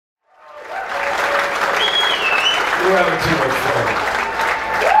we're having too much fun.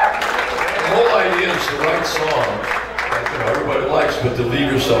 The whole idea is to write songs that everybody likes, but to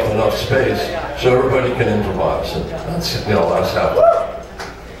leave yourself enough space so everybody can improvise. And that's that's how.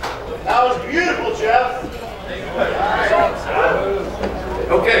 That was beautiful, Jeff.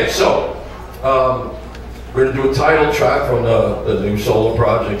 Okay, so we're going to do a title track from the new solo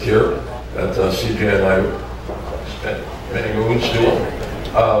project here that CJ and I spent many moons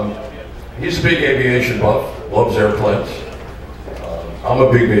doing. He's a big aviation buff, loves airplanes. I'm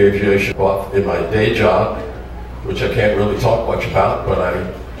a big aviation buff in my day job, which I can't really talk much about, but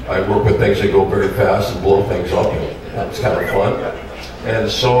I work with things that go very fast and blow things up, and it's kind of fun. And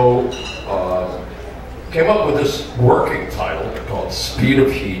so came up with this working title called Speed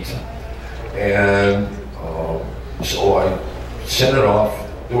of Heat, and so I sent it off.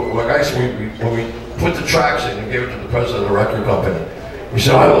 Like I said, when we put the tracks in and gave it to the president of the record company, he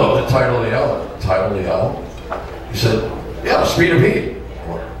said, I love the title of the album. Title of the album? He said, yeah, Speed of Heat. I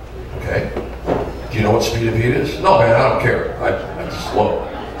went, okay. Do you know what Speed of Heat is? No, man, I don't care. I just love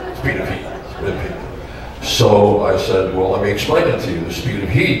it. Speed of Heat. Speed of Heat. So I said, well, let me explain it to you. The speed of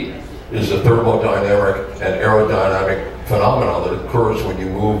heat is a thermodynamic and aerodynamic phenomenon that occurs when you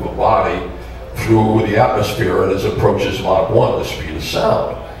move a body through the atmosphere and it approaches Mach 1, the speed of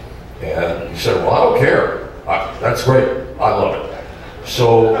sound. And he said, well, I don't care. That's great. I love it.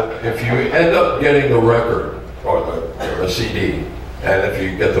 So if you end up getting the record or the CD, and if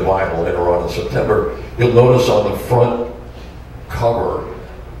you get the vinyl later on in September, you'll notice on the front cover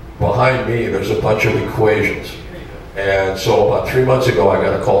behind me there's a bunch of equations. And so about 3 months ago I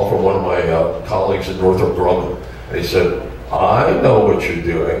got a call from one of my colleagues at Northrop Grumman, and he said, I know what you're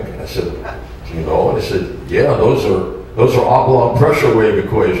doing. I said, do you know? And he said, yeah, those are oblong pressure wave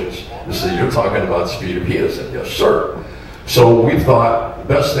equations. He said, you're talking about speed of heat. I said, yes, sir. So we thought the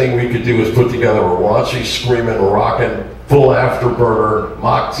best thing we could do is put together a raunchy, screaming, rocking, full afterburner,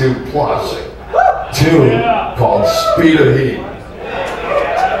 Mach 2 plus tune called Speed of Heat.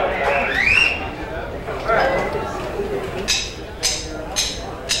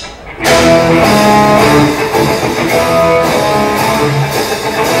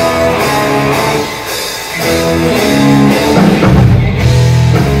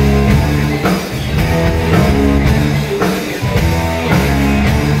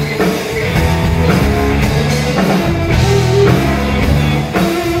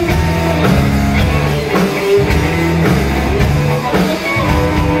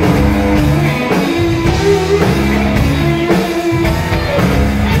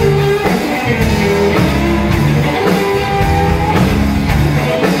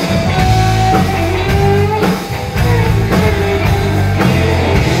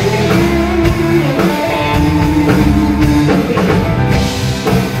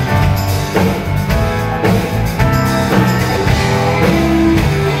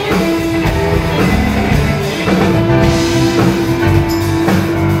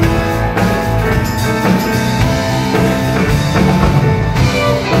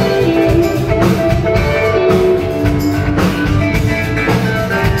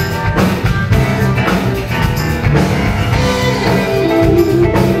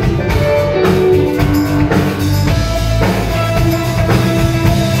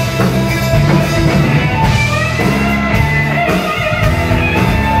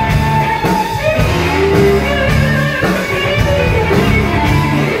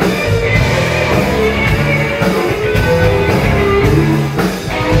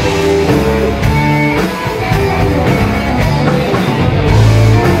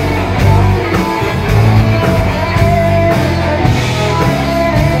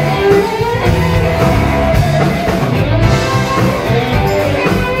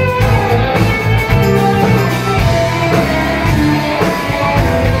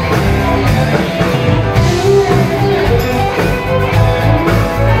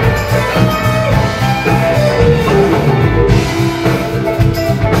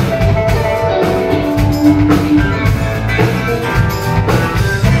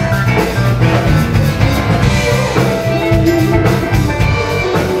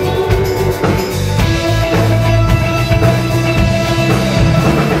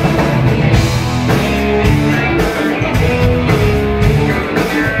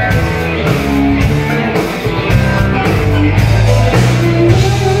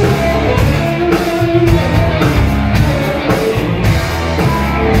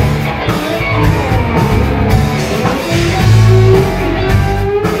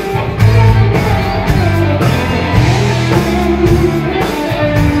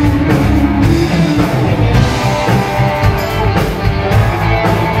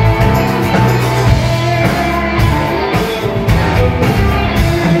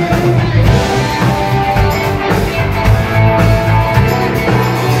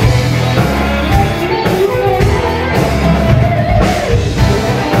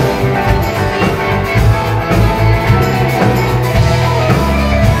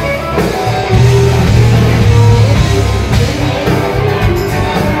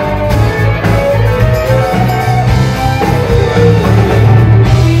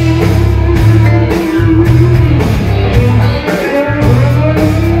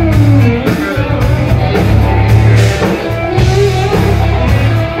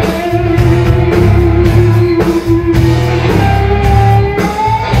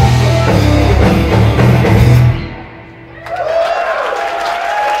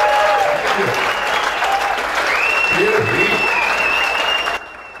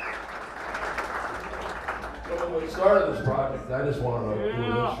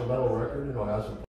 instrumental record, you know, has some